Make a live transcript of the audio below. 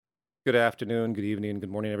Good afternoon, good evening, good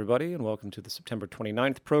morning, everybody, and welcome to the September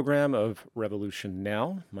 29th program of Revolution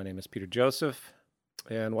Now. My name is Peter Joseph,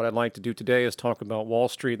 and what I'd like to do today is talk about Wall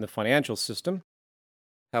Street and the financial system,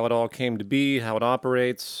 how it all came to be, how it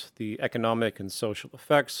operates, the economic and social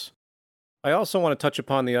effects. I also want to touch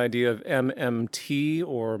upon the idea of MMT,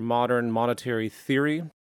 or modern monetary theory,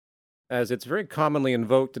 as it's very commonly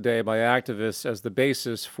invoked today by activists as the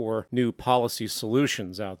basis for new policy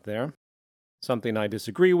solutions out there. Something I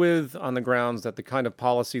disagree with on the grounds that the kind of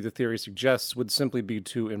policy the theory suggests would simply be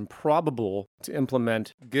too improbable to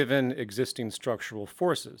implement given existing structural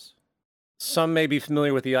forces. Some may be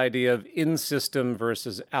familiar with the idea of in-system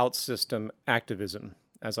versus out-system activism,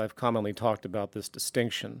 as I've commonly talked about this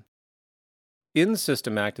distinction.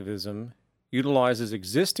 In-system activism utilizes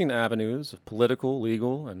existing avenues of political,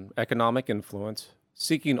 legal, and economic influence,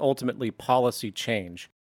 seeking ultimately policy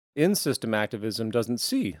change. In-system activism doesn't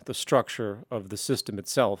see the structure of the system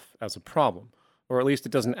itself as a problem, or at least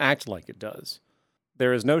it doesn't act like it does.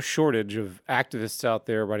 There is no shortage of activists out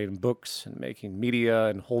there writing books and making media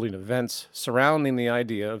and holding events surrounding the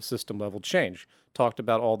idea of system-level change, talked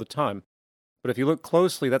about all the time. But if you look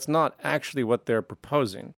closely, that's not actually what they're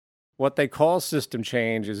proposing. What they call system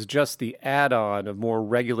change is just the add-on of more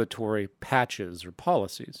regulatory patches or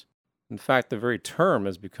policies. In fact, the very term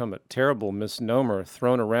has become a terrible misnomer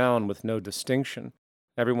thrown around with no distinction.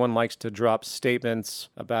 Everyone likes to drop statements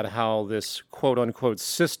about how this quote-unquote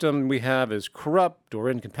system we have is corrupt or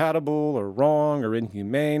incompatible or wrong or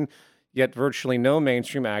inhumane, yet virtually no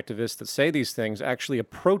mainstream activists that say these things actually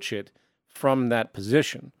approach it from that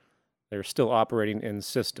position. They're still operating in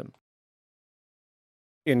system.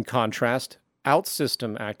 In contrast,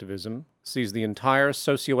 out-system activism sees the entire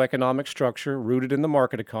socioeconomic structure rooted in the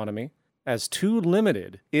market economy as too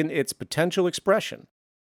limited in its potential expression,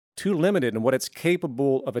 too limited in what it's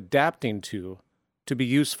capable of adapting to be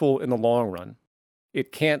useful in the long run.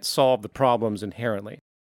 It can't solve the problems inherently.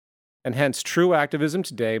 And hence, true activism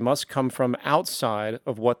today must come from outside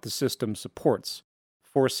of what the system supports,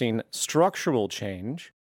 forcing structural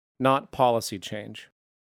change, not policy change.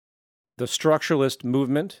 The structuralist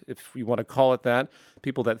movement, if you want to call it that,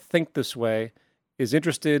 people that think this way, is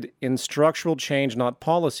interested in structural change, not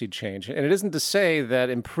policy change. And it isn't to say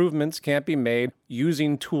that improvements can't be made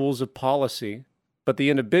using tools of policy, but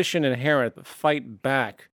the inhibition inherent, the fight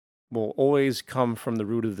back, will always come from the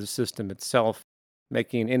root of the system itself,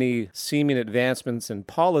 making any seeming advancements in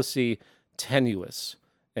policy tenuous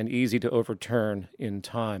and easy to overturn in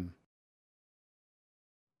time.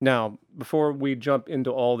 Now, before we jump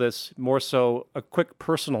into all this, more so a quick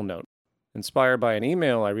personal note, inspired by an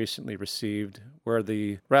email I recently received where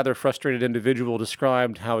the rather frustrated individual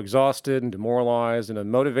described how exhausted and demoralized and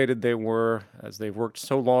unmotivated they were as they've worked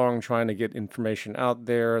so long trying to get information out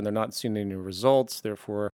there and they're not seeing any results,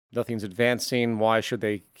 therefore nothing's advancing. Why should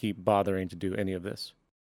they keep bothering to do any of this?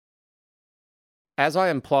 As I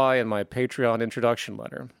imply in my Patreon introduction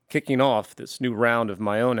letter, kicking off this new round of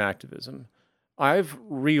my own activism, I've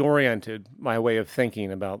reoriented my way of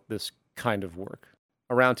thinking about this kind of work.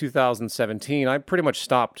 Around 2017, I pretty much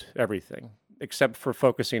stopped everything, except for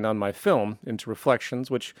focusing on my film, Into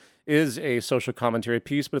Reflections, which is a social commentary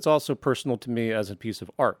piece, but it's also personal to me as a piece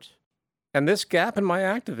of art. And this gap in my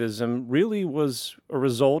activism really was a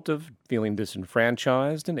result of feeling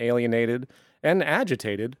disenfranchised and alienated and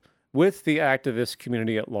agitated with the activist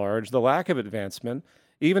community at large, the lack of advancement,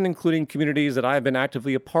 even including communities that I've been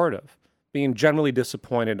actively a part of, being generally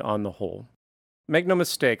disappointed on the whole. Make no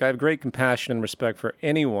mistake, I have great compassion and respect for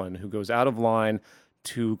anyone who goes out of line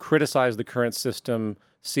to criticize the current system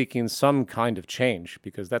seeking some kind of change,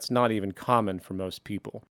 because that's not even common for most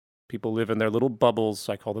people. People live in their little bubbles.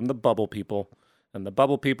 I call them the bubble people. And the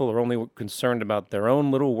bubble people are only concerned about their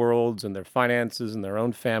own little worlds and their finances and their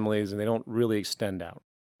own families, and they don't really extend out.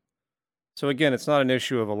 So again, it's not an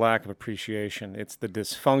issue of a lack of appreciation. It's the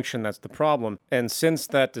dysfunction that's the problem. And since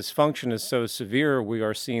that dysfunction is so severe, we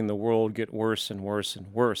are seeing the world get worse and worse and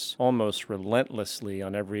worse, almost relentlessly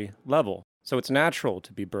on every level. So it's natural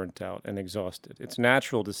to be burnt out and exhausted. It's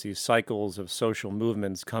natural to see cycles of social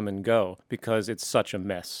movements come and go because it's such a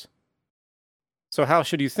mess. So how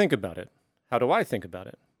should you think about it? How do I think about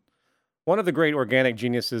it? One of the great organic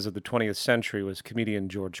geniuses of the 20th century was comedian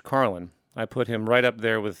George Carlin. I put him right up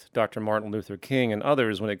there with Dr. Martin Luther King and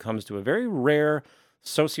others when it comes to a very rare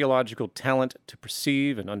sociological talent to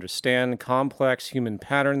perceive and understand complex human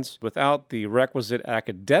patterns without the requisite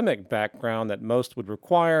academic background that most would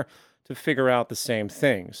require to figure out the same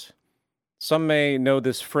things. Some may know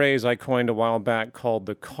this phrase I coined a while back called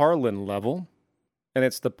the Carlin level, and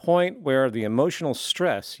it's the point where the emotional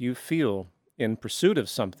stress you feel in pursuit of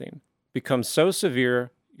something becomes so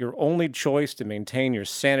severe your only choice to maintain your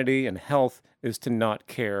sanity and health is to not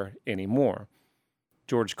care anymore.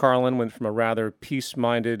 George Carlin went from a rather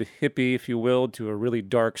peace-minded hippie, if you will, to a really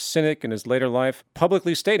dark cynic in his later life,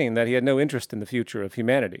 publicly stating that he had no interest in the future of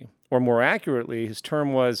humanity. Or more accurately, his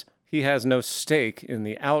term was, he has no stake in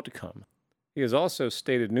the outcome. He has also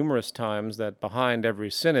stated numerous times that behind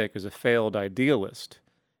every cynic is a failed idealist.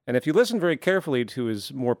 And if you listen very carefully to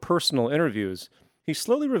his more personal interviews, he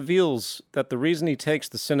slowly reveals that the reason he takes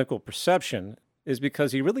the cynical perception is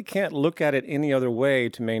because he really can't look at it any other way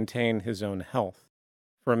to maintain his own health.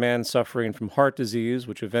 For a man suffering from heart disease,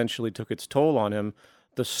 which eventually took its toll on him,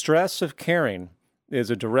 the stress of caring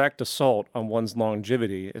is a direct assault on one's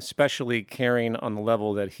longevity, especially caring on the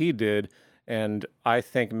level that he did, and I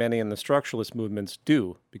think many in the structuralist movements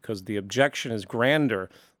do, because the objection is grander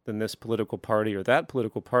than this political party or that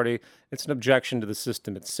political party. It's an objection to the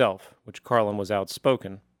system itself, which Carlin was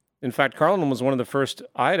outspoken. In fact, Carlin was one of the first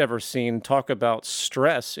I'd ever seen talk about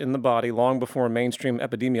stress in the body long before mainstream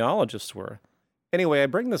epidemiologists were. Anyway, I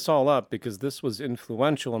bring this all up because this was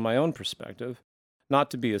influential in my own perspective,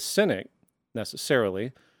 not to be a cynic,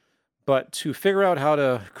 necessarily, but to figure out how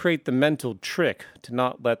to create the mental trick to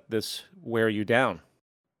not let this wear you down.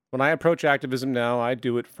 When I approach activism now, I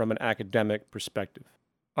do it from an academic perspective.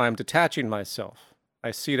 I am detaching myself.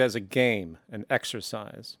 I see it as a game, an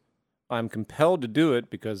exercise. I'm compelled to do it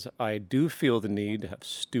because I do feel the need to have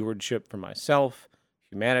stewardship for myself,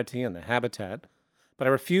 humanity, and the habitat, but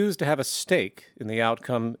I refuse to have a stake in the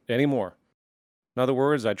outcome anymore. In other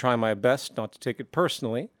words, I try my best not to take it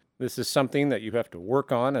personally. This is something that you have to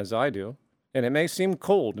work on, as I do, and it may seem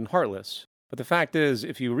cold and heartless, but the fact is,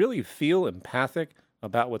 if you really feel empathic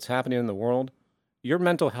about what's happening in the world, your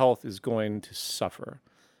mental health is going to suffer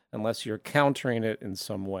unless you're countering it in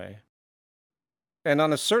some way. And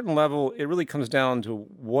on a certain level, it really comes down to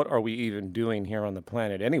what are we even doing here on the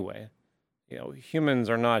planet anyway? Humans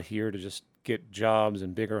are not here to just get jobs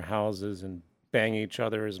and bigger houses and bang each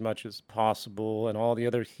other as much as possible and all the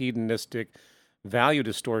other hedonistic value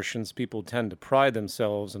distortions people tend to pride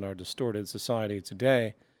themselves in our distorted society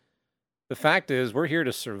today. The fact is, we're here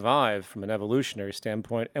to survive from an evolutionary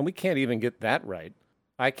standpoint, and we can't even get that right.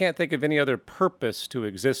 I can't think of any other purpose to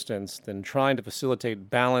existence than trying to facilitate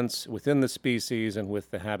balance within the species and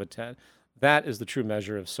with the habitat. That is the true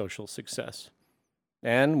measure of social success.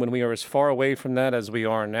 And when we are as far away from that as we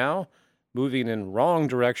are now, moving in wrong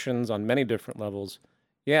directions on many different levels,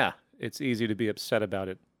 yeah, it's easy to be upset about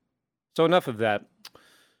it. So enough of that.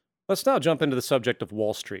 Let's now jump into the subject of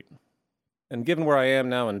Wall Street. And given where I am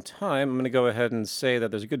now in time, I'm going to go ahead and say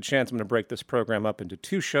that there's a good chance I'm going to break this program up into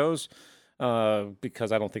 2 shows,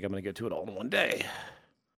 because I don't think I'm going to get to it all in one day.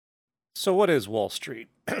 So what is Wall Street?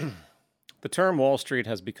 The term Wall Street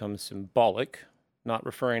has become symbolic, not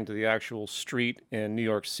referring to the actual street in New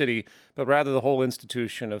York City, but rather the whole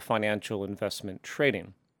institution of financial investment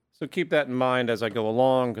trading. So keep that in mind as I go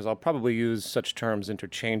along, because I'll probably use such terms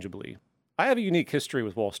interchangeably. I have a unique history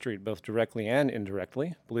with Wall Street, both directly and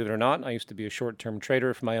indirectly. Believe it or not, I used to be a short-term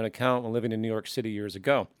trader for my own account when living in New York City years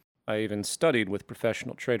ago. I even studied with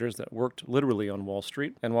professional traders that worked literally on Wall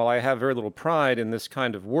Street. And while I have very little pride in this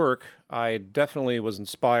kind of work, I definitely was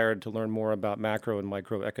inspired to learn more about macro and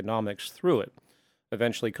microeconomics through it,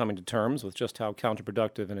 eventually coming to terms with just how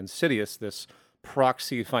counterproductive and insidious this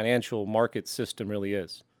proxy financial market system really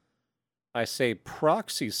is. I say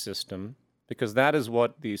proxy system because that is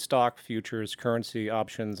what the stock, futures, currency,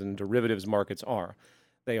 options, and derivatives markets are.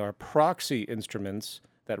 They are proxy instruments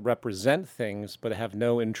that represent things but have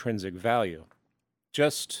no intrinsic value.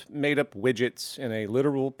 Just made-up widgets in a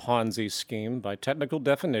literal Ponzi scheme by technical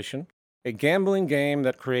definition, a gambling game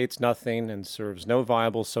that creates nothing and serves no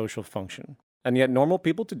viable social function. And yet normal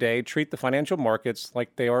people today treat the financial markets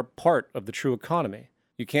like they are part of the true economy.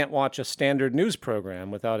 You can't watch a standard news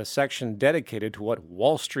program without a section dedicated to what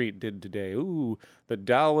Wall Street did today. Ooh, the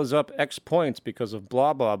Dow was up X points because of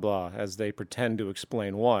blah, blah, blah, as they pretend to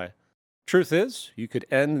explain why. Truth is, you could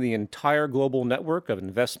end the entire global network of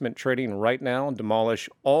investment trading right now, demolish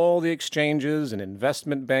all the exchanges and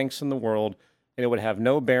investment banks in the world, and it would have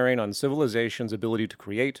no bearing on civilization's ability to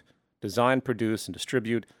create, design, produce, and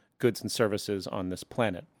distribute goods and services on this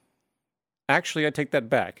planet. Actually, I take that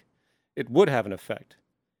back. It would have an effect.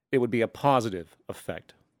 It would be a positive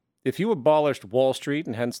effect. If you abolished Wall Street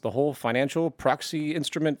and hence the whole financial proxy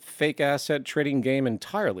instrument fake asset trading game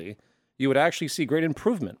entirely, you would actually see great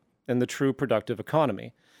improvement in the true productive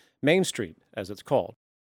economy, Main Street, as it's called.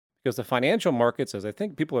 Because the financial markets, as I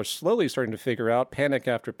think people are slowly starting to figure out, panic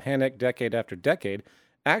after panic, decade after decade,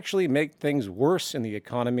 actually make things worse in the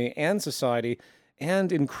economy and society,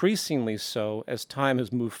 and increasingly so as time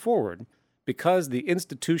has moved forward, because the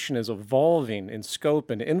institution is evolving in scope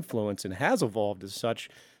and influence and has evolved as such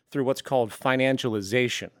through what's called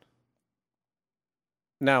financialization.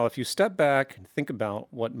 Now, if you step back and think about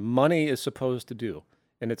what money is supposed to do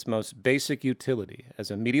in its most basic utility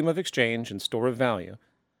as a medium of exchange and store of value,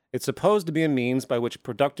 it's supposed to be a means by which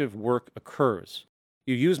productive work occurs.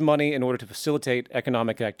 You use money in order to facilitate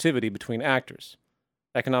economic activity between actors.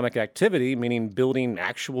 Economic activity meaning building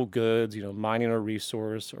actual goods, mining a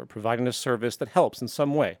resource or providing a service that helps in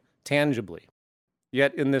some way, tangibly.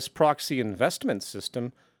 Yet in this proxy investment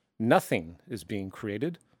system, nothing is being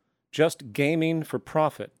created, just gaming for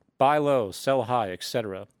profit, buy low, sell high,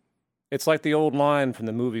 etc. It's like the old line from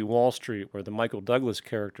the movie Wall Street where the Michael Douglas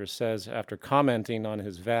character says, after commenting on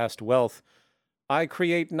his vast wealth, "I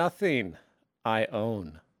create nothing, I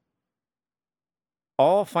own."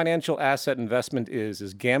 All financial asset investment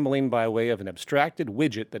is gambling by way of an abstracted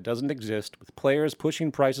widget that doesn't exist, with players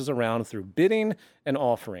pushing prices around through bidding and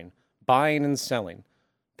offering, buying and selling.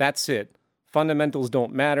 That's it. Fundamentals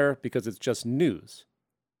don't matter because it's just news.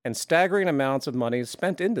 And staggering amounts of money is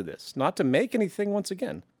spent into this, not to make anything once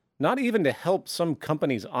again, not even to help some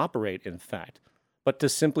companies operate, in fact, but to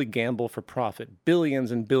simply gamble for profit. Billions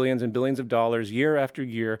and billions and billions of dollars year after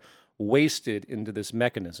year wasted into this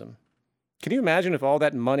mechanism. Can you imagine if all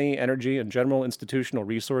that money, energy, and general institutional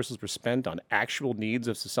resources were spent on actual needs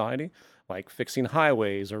of society, like fixing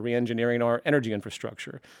highways or re-engineering our energy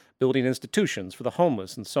infrastructure, building institutions for the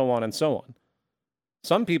homeless, and so on and so on?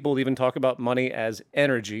 Some people even talk about money as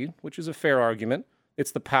energy, which is a fair argument.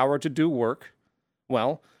 It's the power to do work.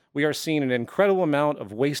 Well, we are seeing an incredible amount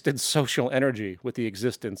of wasted social energy with the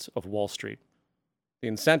existence of Wall Street. The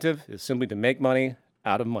incentive is simply to make money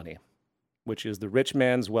out of money, which is the rich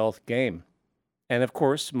man's wealth game. And of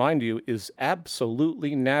course, mind you, is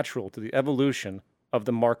absolutely natural to the evolution of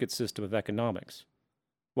the market system of economics.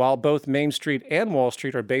 While both Main Street and Wall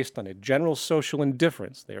Street are based on a general social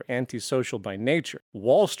indifference, they are antisocial by nature.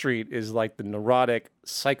 Wall Street is like the neurotic,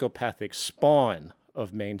 psychopathic spawn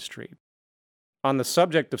of Main Street. On the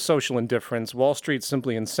subject of social indifference, Wall Street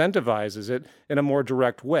simply incentivizes it in a more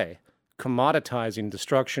direct way, commoditizing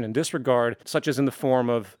destruction and disregard, such as in the form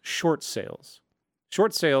of short sales.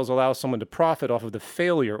 Short sales allow someone to profit off of the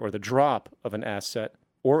failure or the drop of an asset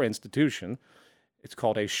or institution. It's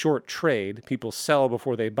called a short trade. People sell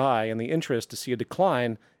before they buy in the interest to see a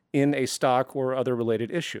decline in a stock or other related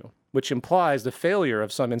issue, which implies the failure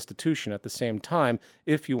of some institution at the same time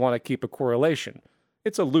if you want to keep a correlation.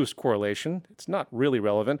 It's a loose correlation. It's not really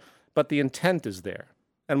relevant, but the intent is there.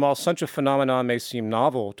 And while such a phenomenon may seem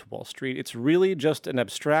novel to Wall Street, it's really just an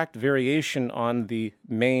abstract variation on the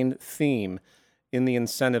main theme in the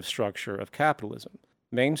incentive structure of capitalism.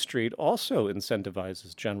 Main Street also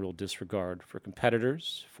incentivizes general disregard for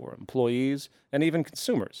competitors, for employees, and even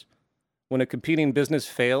consumers. When a competing business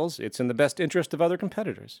fails, it's in the best interest of other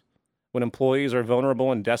competitors. When employees are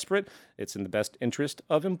vulnerable and desperate, it's in the best interest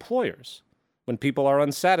of employers. When people are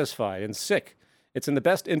unsatisfied and sick, it's in the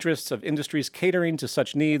best interests of industries catering to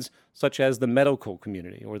such needs, such as the medical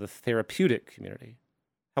community or the therapeutic community.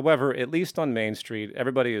 However, at least on Main Street,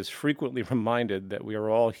 everybody is frequently reminded that we are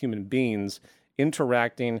all human beings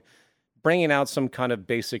interacting, bringing out some kind of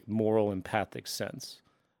basic moral empathic sense.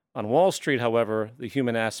 On Wall Street, however, the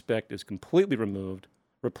human aspect is completely removed,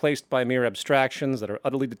 replaced by mere abstractions that are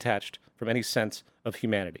utterly detached from any sense of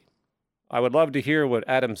humanity. I would love to hear what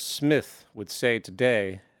Adam Smith would say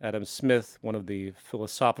today. Adam Smith, one of the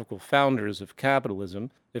philosophical founders of capitalism,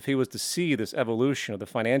 if he was to see this evolution of the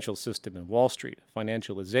financial system in Wall Street,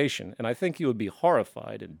 financialization, and I think he would be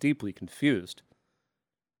horrified and deeply confused.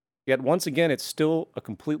 Yet once again, it's still a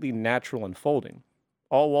completely natural unfolding.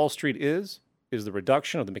 All Wall Street is the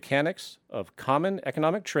reduction of the mechanics of common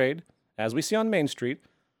economic trade, as we see on Main Street,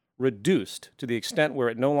 reduced to the extent where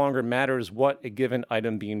it no longer matters what a given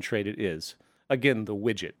item being traded is. Again, the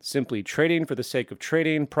widget, simply trading for the sake of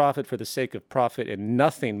trading, profit for the sake of profit, and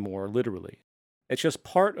nothing more, literally. It's just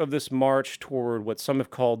part of this march toward what some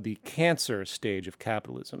have called the cancer stage of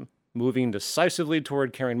capitalism, moving decisively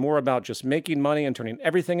toward caring more about just making money and turning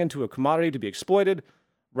everything into a commodity to be exploited,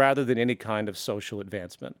 rather than any kind of social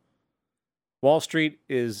advancement. Wall Street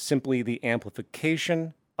is simply the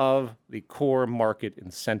amplification of the core market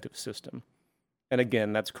incentive system. And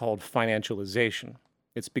again, that's called financialization.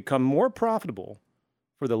 It's become more profitable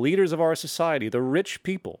for the leaders of our society, the rich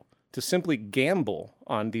people, to simply gamble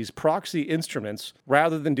on these proxy instruments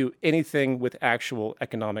rather than do anything with actual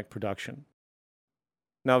economic production.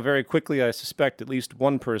 Now, very quickly, I suspect at least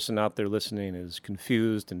one person out there listening is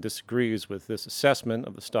confused and disagrees with this assessment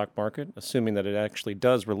of the stock market, assuming that it actually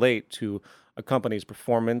does relate to a company's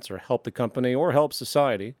performance or help the company or help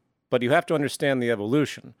society. But you have to understand the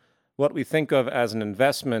evolution. What we think of as an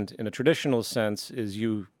investment in a traditional sense is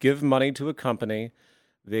you give money to a company,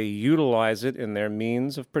 they utilize it in their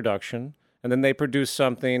means of production, and then they produce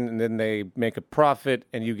something, and then they make a profit,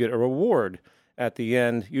 and you get a reward at the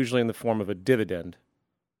end, usually in the form of a dividend.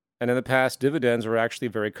 And in the past, dividends were actually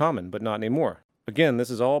very common, but not anymore. Again, this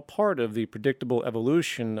is all part of the predictable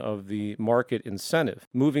evolution of the market incentive,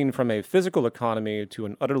 moving from a physical economy to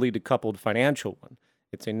an utterly decoupled financial one.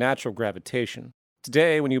 It's a natural gravitation.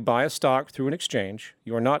 Today, when you buy a stock through an exchange,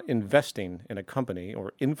 you are not investing in a company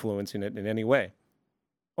or influencing it in any way.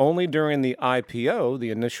 Only during the IPO, the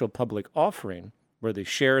initial public offering, where the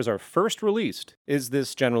shares are first released, is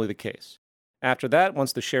this generally the case. After that,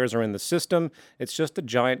 once the shares are in the system, it's just a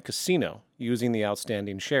giant casino using the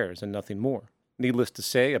outstanding shares and nothing more. Needless to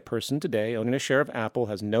say, a person today owning a share of Apple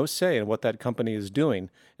has no say in what that company is doing,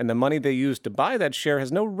 and the money they use to buy that share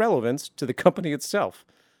has no relevance to the company itself.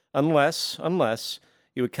 Unless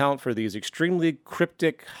you account for these extremely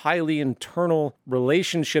cryptic, highly internal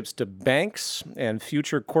relationships to banks and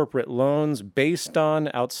future corporate loans based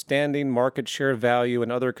on outstanding market share value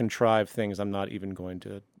and other contrived things I'm not even going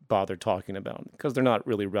to bother talking about because they're not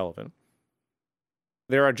really relevant.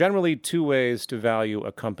 There are generally two ways to value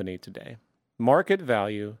a company today: market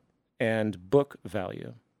value and book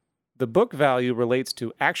value. The book value relates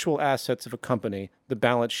to actual assets of a company, the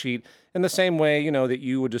balance sheet, in the same way, that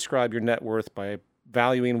you would describe your net worth by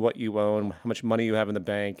valuing what you own, how much money you have in the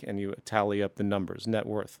bank, and you tally up the numbers, net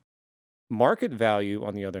worth. Market value,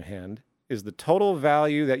 on the other hand, is the total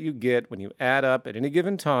value that you get when you add up at any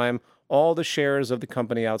given time all the shares of the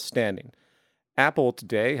company outstanding. Apple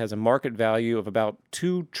today has a market value of about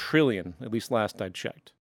 $2 trillion, at least last I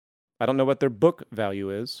checked. I don't know what their book value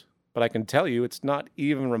is, but I can tell you it's not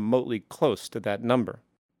even remotely close to that number.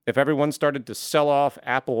 If everyone started to sell off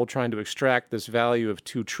Apple trying to extract this value of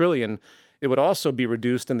 $2 trillion, it would also be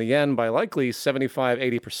reduced in the end by likely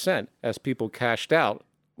 75-80% as people cashed out.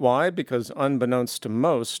 Why? Because unbeknownst to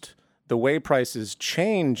most, the way prices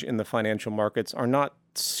change in the financial markets are not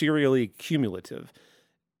serially cumulative.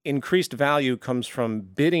 Increased value comes from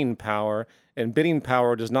bidding power, and bidding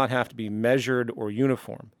power does not have to be measured or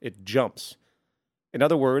uniform. It jumps. In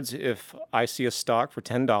other words, if I see a stock for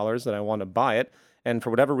 $10 and I want to buy it, and for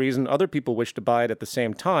whatever reason other people wish to buy it at the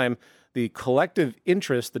same time, the collective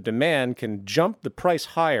interest, the demand, can jump the price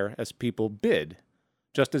higher as people bid,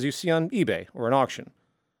 just as you see on eBay or an auction.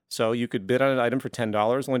 So you could bid on an item for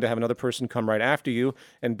 $10, only to have another person come right after you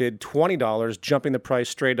and bid $20, jumping the price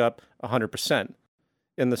straight up 100%.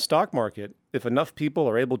 In the stock market, if enough people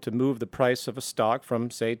are able to move the price of a stock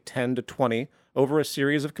from, say, 10 to 20 over a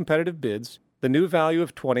series of competitive bids, the new value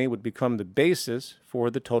of 20 would become the basis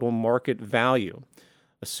for the total market value.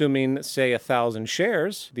 Assuming, say, 1,000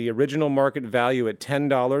 shares, the original market value at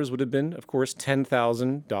 $10 would have been, of course,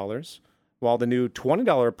 $10,000, while the new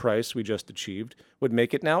 $20 price we just achieved would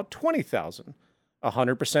make it now $20,000, a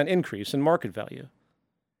 100% increase in market value.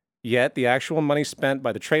 Yet, the actual money spent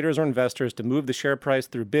by the traders or investors to move the share price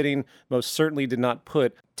through bidding most certainly did not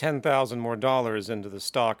put $10,000 more into the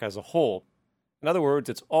stock as a whole. In other words,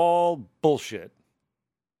 it's all bullshit.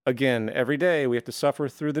 Again, every day we have to suffer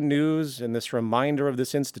through the news and this reminder of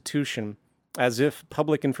this institution as if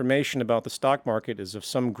public information about the stock market is of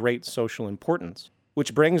some great social importance.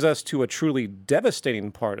 Which brings us to a truly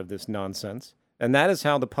devastating part of this nonsense, and that is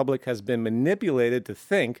how the public has been manipulated to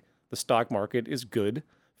think the stock market is good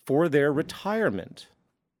for their retirement.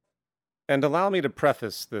 And allow me to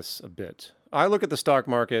preface this a bit. I look at the stock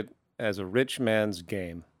market as a rich man's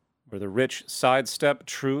game, where the rich sidestep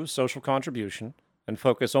true social contribution and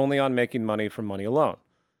focus only on making money for money alone.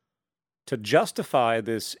 To justify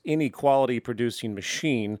this inequality-producing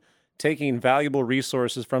machine, taking valuable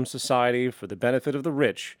resources from society for the benefit of the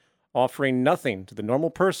rich, offering nothing to the normal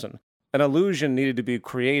person, an illusion needed to be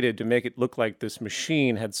created to make it look like this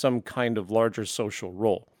machine had some kind of larger social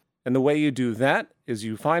role. And the way you do that is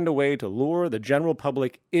you find a way to lure the general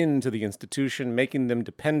public into the institution, making them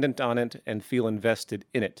dependent on it and feel invested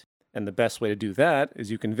in it. And the best way to do that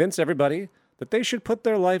is you convince everybody that they should put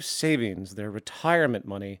their life savings, their retirement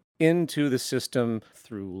money, into the system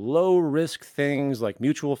through low-risk things like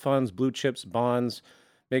mutual funds, blue chips, bonds.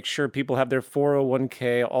 Make sure people have their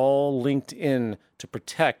 401k all linked in to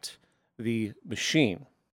protect the machine.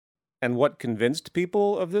 And what convinced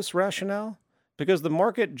people of this rationale? Because the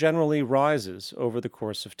market generally rises over the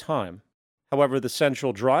course of time. However, the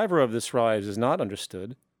central driver of this rise is not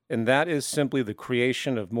understood, and that is simply the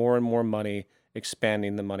creation of more and more money,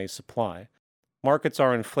 expanding the money supply. Markets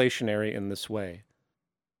are inflationary in this way.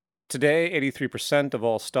 Today, 83% of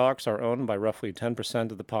all stocks are owned by roughly 10%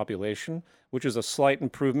 of the population, which is a slight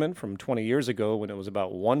improvement from 20 years ago when it was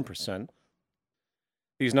about 1%.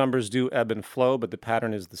 These numbers do ebb and flow, but the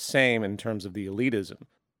pattern is the same in terms of the elitism.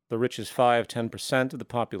 The richest 5-10% of the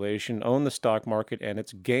population own the stock market and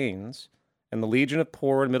its gains, and the legion of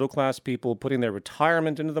poor and middle-class people putting their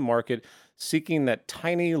retirement into the market, seeking that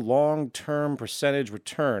tiny long-term percentage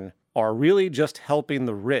return, are really just helping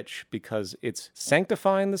the rich because it's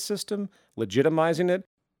sanctifying the system, legitimizing it,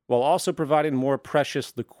 while also providing more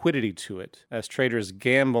precious liquidity to it, as traders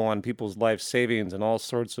gamble on people's life savings in all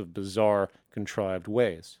sorts of bizarre, contrived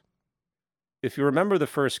ways. If you remember the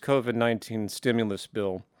first COVID-19 stimulus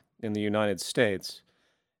bill in the United States,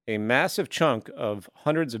 a massive chunk of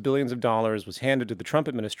hundreds of billions of dollars was handed to the Trump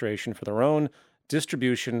administration for their own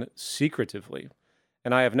distribution secretively.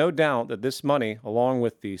 And I have no doubt that this money, along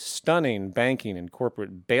with the stunning banking and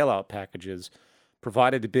corporate bailout packages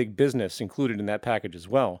provided to big business included in that package as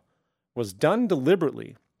well, was done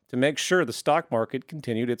deliberately to make sure the stock market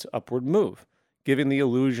continued its upward move, giving the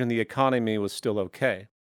illusion the economy was still okay.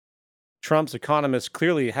 Trump's economists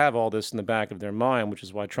clearly have all this in the back of their mind, which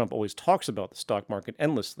is why Trump always talks about the stock market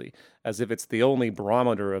endlessly, as if it's the only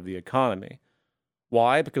barometer of the economy.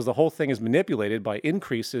 Why? Because the whole thing is manipulated by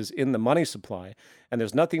increases in the money supply, and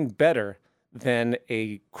there's nothing better than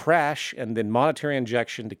a crash and then monetary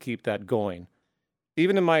injection to keep that going.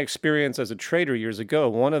 Even in my experience as a trader years ago,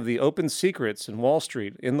 one of the open secrets in Wall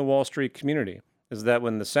Street, in the Wall Street community, is that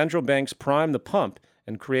when the central banks prime the pump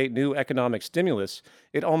and create new economic stimulus,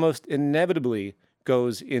 it almost inevitably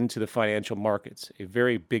goes into the financial markets. A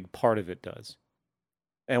very big part of it does.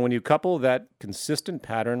 And when you couple that consistent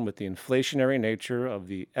pattern with the inflationary nature of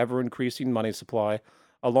the ever-increasing money supply,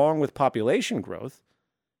 along with population growth,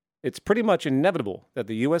 it's pretty much inevitable that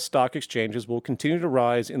the U.S. stock exchanges will continue to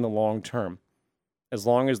rise in the long term, as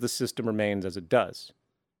long as the system remains as it does,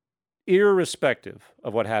 irrespective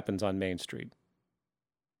of what happens on Main Street.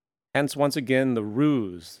 Hence, once again, the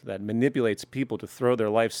ruse that manipulates people to throw their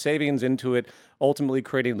life savings into it, ultimately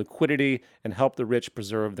creating liquidity and help the rich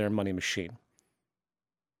preserve their money machine.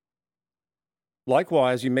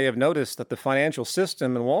 Likewise, you may have noticed that the financial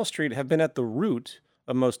system and Wall Street have been at the root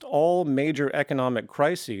of most all major economic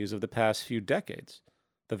crises of the past few decades.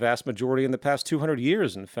 The vast majority in the past 200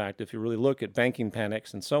 years, in fact, if you really look at banking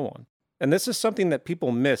panics and so on. And this is something that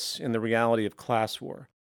people miss in the reality of class war.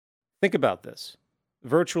 Think about this.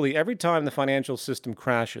 Virtually every time the financial system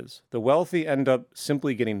crashes, the wealthy end up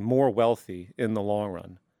simply getting more wealthy in the long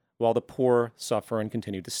run, while the poor suffer and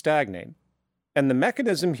continue to stagnate. And the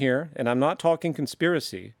mechanism here, and I'm not talking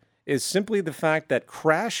conspiracy, is simply the fact that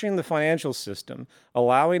crashing the financial system,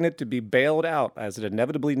 allowing it to be bailed out as it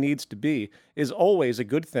inevitably needs to be, is always a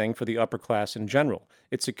good thing for the upper class in general.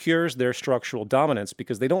 It secures their structural dominance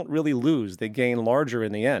because they don't really lose, they gain larger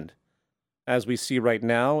in the end. As we see right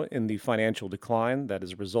now in the financial decline that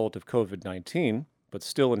is a result of COVID-19, but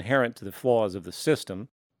still inherent to the flaws of the system,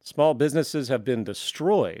 small businesses have been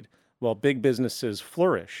destroyed while big businesses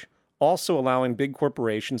flourish, also allowing big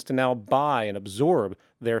corporations to now buy and absorb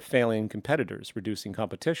their failing competitors, reducing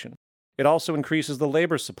competition. It also increases the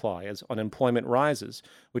labor supply as unemployment rises,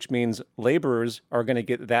 which means laborers are going to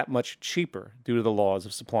get that much cheaper due to the laws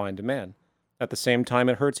of supply and demand. At the same time,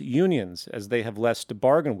 it hurts unions as they have less to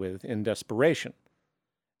bargain with in desperation.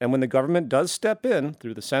 And when the government does step in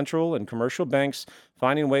through the central and commercial banks,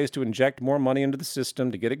 finding ways to inject more money into the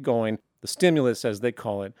system to get it going, the stimulus as they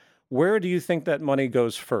call it, where do you think that money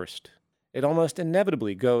goes first? It almost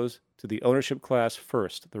inevitably goes to the ownership class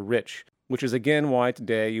first, the rich, which is again why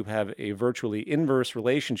today you have a virtually inverse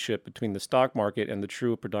relationship between the stock market and the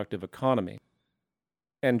true productive economy.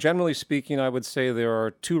 And generally speaking, I would say there are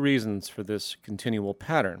two reasons for this continual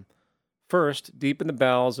pattern. First, deep in the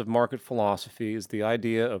bowels of market philosophy is the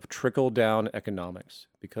idea of trickle-down economics,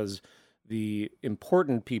 because the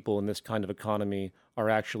important people in this kind of economy are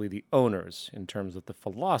actually the owners in terms of the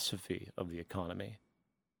philosophy of the economy.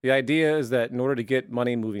 The idea is that in order to get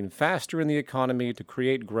money moving faster in the economy, to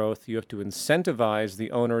create growth, you have to incentivize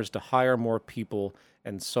the owners to hire more people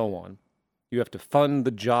and so on. You have to fund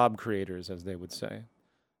the job creators, as they would say.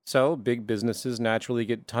 So big businesses naturally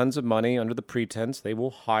get tons of money under the pretense they will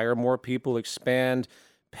hire more people, expand,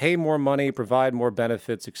 pay more money, provide more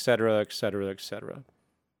benefits, etc., etc., etc.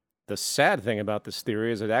 The sad thing about this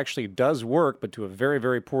theory is it actually does work, but to a very,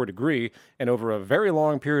 very poor degree and over a very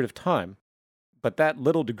long period of time. But that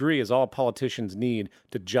little degree is all politicians need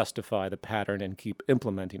to justify the pattern and keep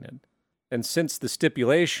implementing it. And since the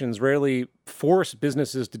stipulations rarely force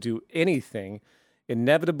businesses to do anything,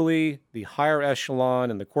 Inevitably, the higher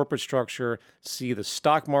echelon in the corporate structure see the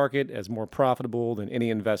stock market as more profitable than any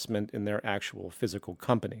investment in their actual physical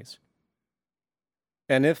companies.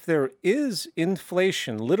 And if there is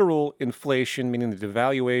inflation, literal inflation, meaning the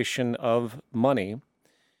devaluation of money,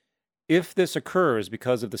 if this occurs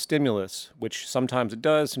because of the stimulus, which sometimes it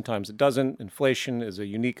does, sometimes it doesn't, inflation is a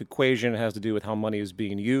unique equation. It has to do with how money is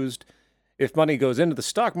being used. If money goes into the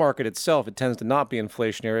stock market itself, it tends to not be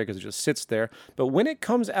inflationary because it just sits there. But when it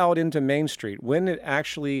comes out into Main Street, when it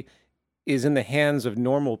actually is in the hands of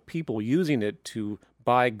normal people using it to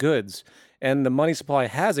buy goods, and the money supply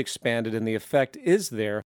has expanded and the effect is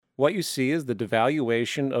there, what you see is the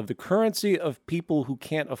devaluation of the currency of people who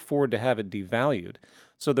can't afford to have it devalued.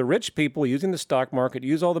 So the rich people using the stock market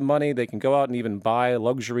use all the money, they can go out and even buy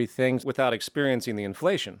luxury things without experiencing the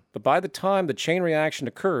inflation. But by the time the chain reaction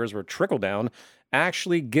occurs, where trickle down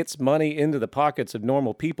actually gets money into the pockets of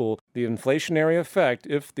normal people, the inflationary effect,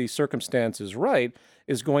 if the circumstance is right,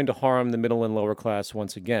 is going to harm the middle and lower class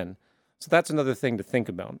once again. So that's another thing to think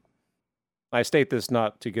about. I state this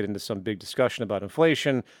not to get into some big discussion about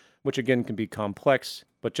inflation, which again can be complex,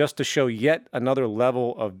 but just to show yet another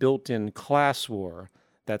level of built-in class war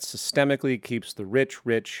that systemically keeps the rich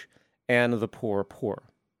rich and the poor poor.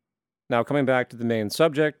 Now, coming back to the main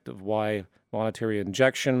subject of why monetary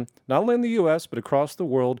injection, not only in the US, but across the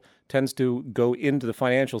world, tends to go into the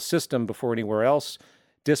financial system before anywhere else,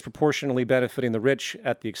 disproportionately benefiting the rich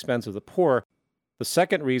at the expense of the poor. The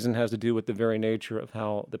second reason has to do with the very nature of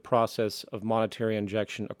how the process of monetary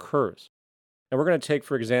injection occurs. Now, we're going to take,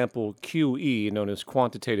 for example, QE, known as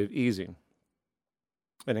quantitative easing,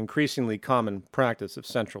 an increasingly common practice of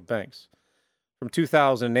central banks. From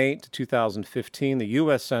 2008 to 2015, the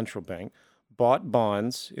U.S. Central Bank bought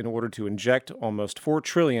bonds in order to inject almost $4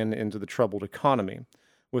 trillion into the troubled economy,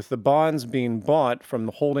 with the bonds being bought from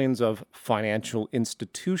the holdings of financial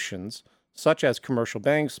institutions, such as commercial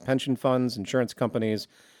banks, pension funds, insurance companies.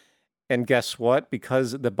 And guess what?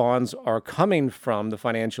 Because the bonds are coming from the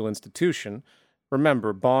financial institution,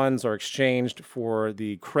 remember, bonds are exchanged for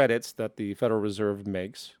the credits that the Federal Reserve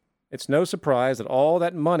makes. It's no surprise that all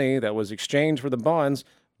that money that was exchanged for the bonds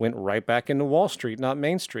went right back into Wall Street, not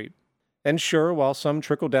Main Street. And sure, while some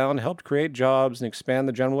trickle-down helped create jobs and expand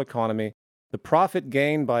the general economy, the profit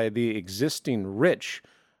gained by the existing rich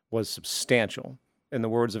was substantial. In the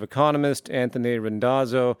words of economist Anthony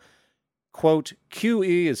Randazzo, quote,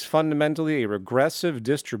 QE is fundamentally a regressive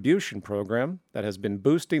distribution program that has been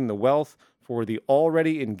boosting the wealth for the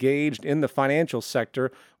already engaged in the financial sector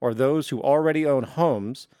or those who already own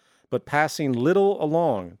homes, but passing little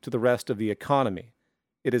along to the rest of the economy.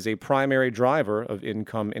 It is a primary driver of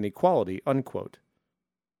income inequality, unquote.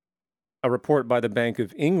 A report by the Bank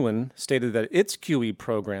of England stated that its QE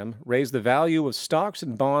program raised the value of stocks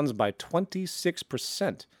and bonds by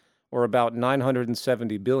 26%, or about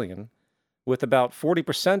 $970 billion, with about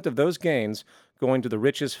 40% of those gains going to the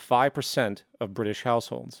richest 5% of British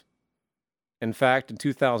households. In fact, in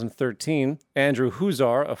 2013, Andrew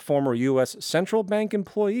Huszar, a former U.S. central bank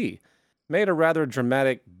employee, made a rather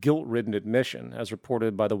dramatic, guilt-ridden admission, as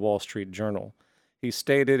reported by the Wall Street Journal. He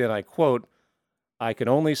stated, and I quote, "I can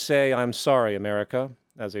only say I'm sorry, America.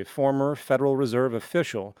 As a former Federal Reserve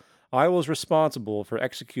official, I was responsible for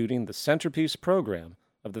executing the centerpiece program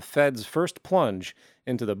of the Fed's first plunge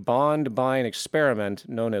into the bond-buying experiment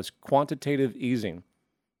known as quantitative easing.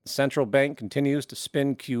 The central bank continues to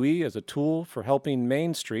spin QE as a tool for helping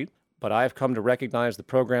Main Street, but I've come to recognize the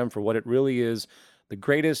program for what it really is, the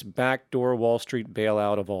greatest backdoor Wall Street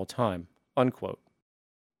bailout of all time," unquote.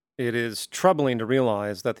 It is troubling to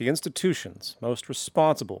realize that the institutions most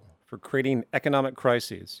responsible for creating economic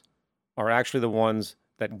crises are actually the ones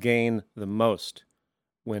that gain the most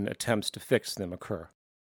when attempts to fix them occur.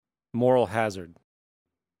 Moral hazard.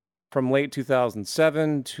 From late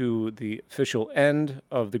 2007 to the official end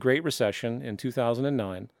of the Great Recession in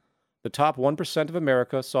 2009, the top 1% of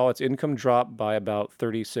America saw its income drop by about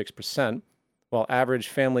 36%, while average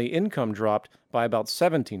family income dropped by about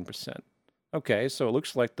 17%. Okay, so it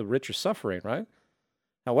looks like the rich are suffering, right?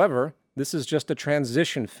 However, this is just a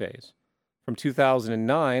transition phase. From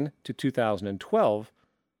 2009 to 2012,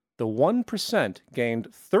 the 1% gained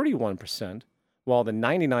 31%, while the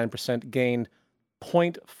 99% gained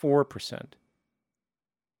 0.4%.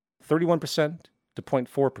 31% to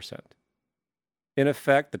 0.4%. In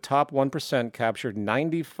effect, the top 1% captured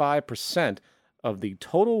 95% of the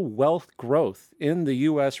total wealth growth in the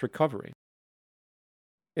U.S. recovery.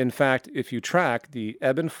 In fact, if you track the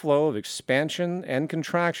ebb and flow of expansion and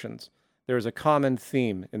contractions, there is a common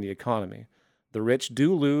theme in the economy. The rich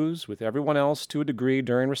do lose with everyone else to a degree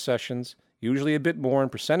during recessions, usually a bit more in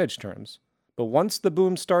percentage terms. But once the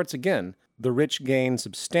boom starts again, the rich gain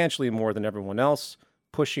substantially more than everyone else,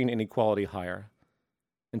 pushing inequality higher.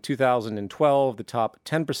 In 2012, the top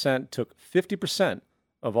 10% took 50%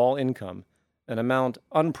 of all income, an amount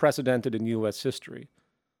unprecedented in U.S. history.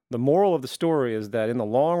 The moral of the story is that in the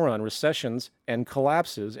long run, recessions and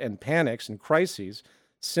collapses and panics and crises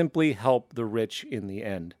simply help the rich in the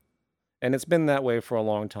end. And it's been that way for a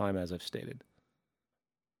long time, as I've stated.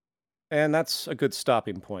 And that's a good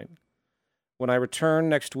stopping point. When I return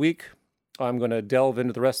next week, I'm going to delve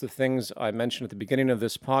into the rest of the things I mentioned at the beginning of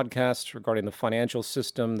this podcast regarding the financial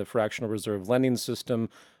system, the fractional reserve lending system.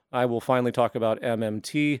 I will finally talk about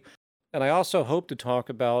MMT. And I also hope to talk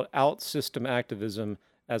about out-system activism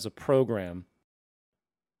as a program.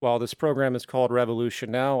 While this program is called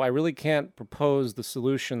Revolution Now, I really can't propose the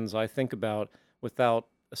solutions I think about without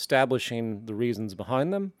establishing the reasons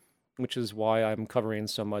behind them, which is why I'm covering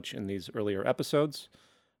so much in these earlier episodes.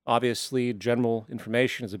 Obviously, general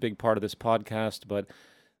information is a big part of this podcast, but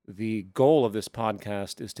the goal of this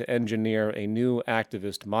podcast is to engineer a new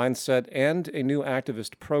activist mindset and a new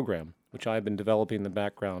activist program, which I've been developing in the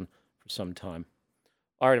background for some time.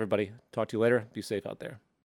 All right, everybody. Talk to you later. Be safe out there.